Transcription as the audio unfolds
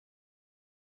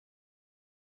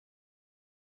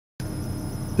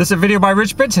This is a video by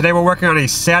Richmond. Today we're working on a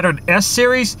Saturn S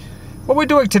series. What we're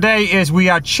doing today is we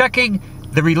are checking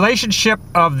the relationship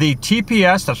of the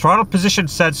TPS, the throttle position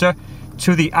sensor,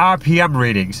 to the RPM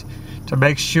readings to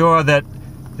make sure that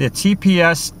the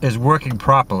TPS is working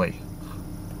properly.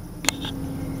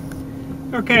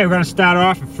 Okay, we're going to start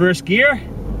off in first gear.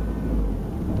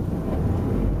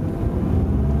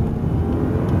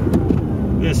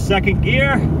 This second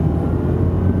gear,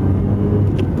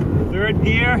 third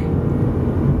gear,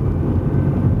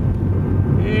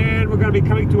 and we're going to be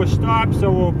coming to a stop,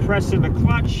 so we'll press in the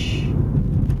clutch.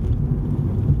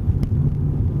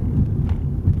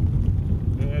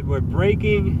 And we're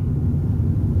braking,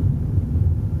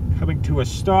 coming to a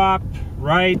stop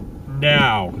right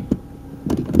now.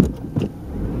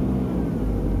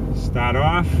 Start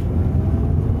off.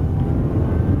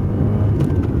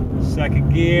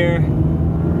 Second gear.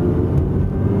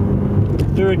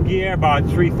 Third gear, about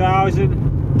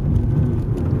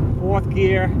 3,000. Fourth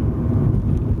gear.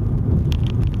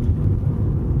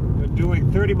 We're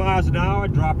doing 30 miles an hour,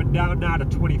 dropping down now to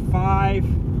 25.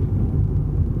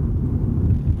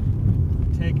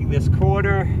 Taking this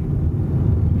corner.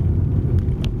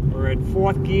 We're in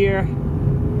fourth gear.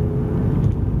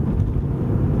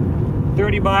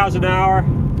 30 miles an hour.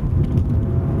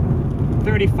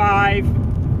 35.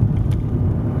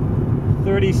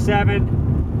 37.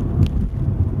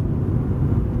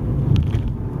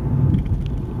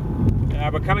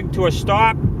 We're coming to a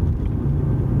stop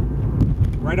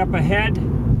right up ahead.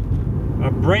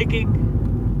 I'm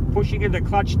braking, pushing in the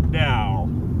clutch now.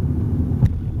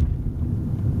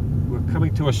 We're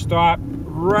coming to a stop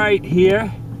right here.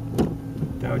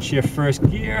 Downshift first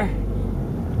gear.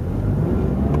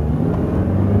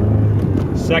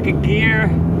 Second gear.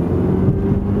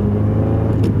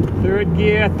 Third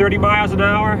gear, 30 miles an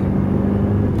hour.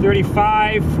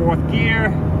 35, fourth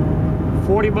gear.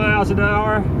 40 miles an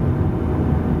hour.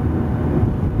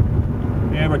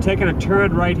 And we're taking a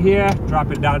turn right here,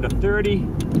 dropping down to 30.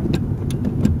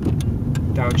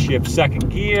 Downshift second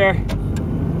gear.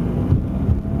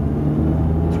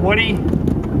 20.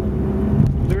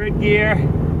 Third gear.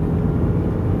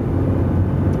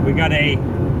 We got a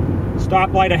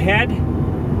stoplight ahead.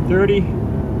 30.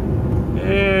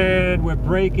 And we're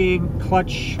braking,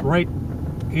 clutch right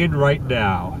in right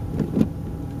now.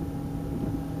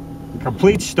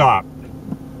 Complete stop.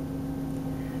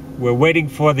 We're waiting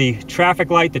for the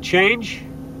traffic light to change.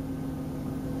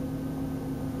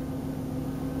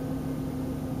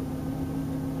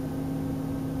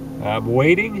 I'm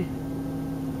waiting.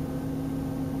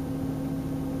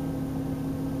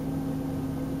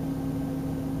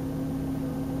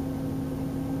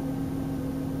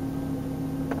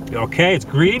 Okay, it's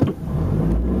green.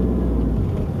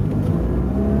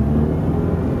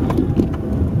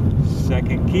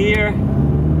 Second gear.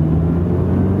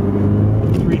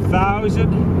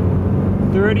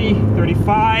 3,000, 30,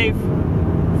 35,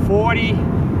 40.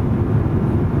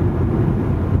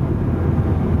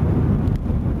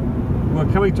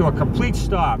 We're coming to a complete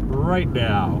stop right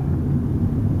now.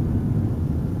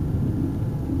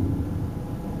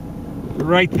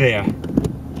 Right there.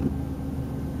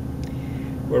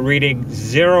 We're reading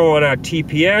 0 on our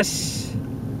TPS.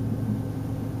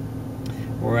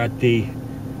 We're at the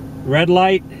red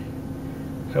light.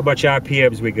 How much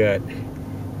RPMs we got?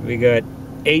 We got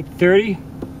 830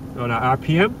 on our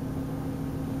RPM.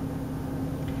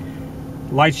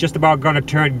 Light's just about going to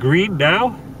turn green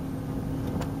now.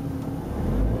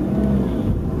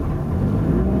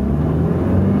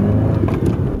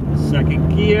 Second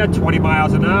gear, 20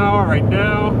 miles an hour right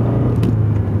now.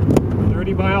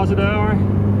 30 miles an hour.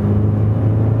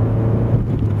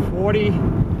 40.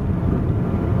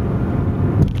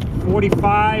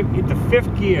 45 into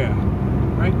fifth gear.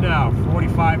 Right now,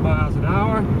 45 miles an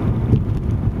hour.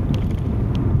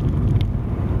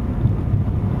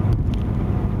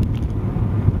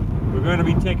 We're going to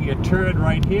be taking a turn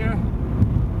right here.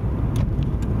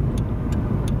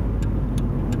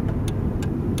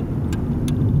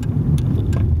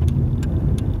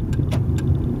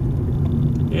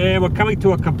 And we're coming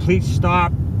to a complete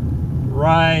stop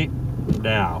right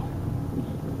now.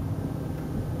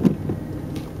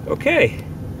 Okay.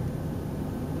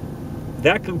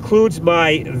 That concludes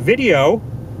my video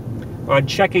on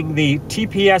checking the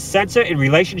TPS sensor in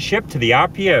relationship to the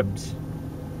RPMs.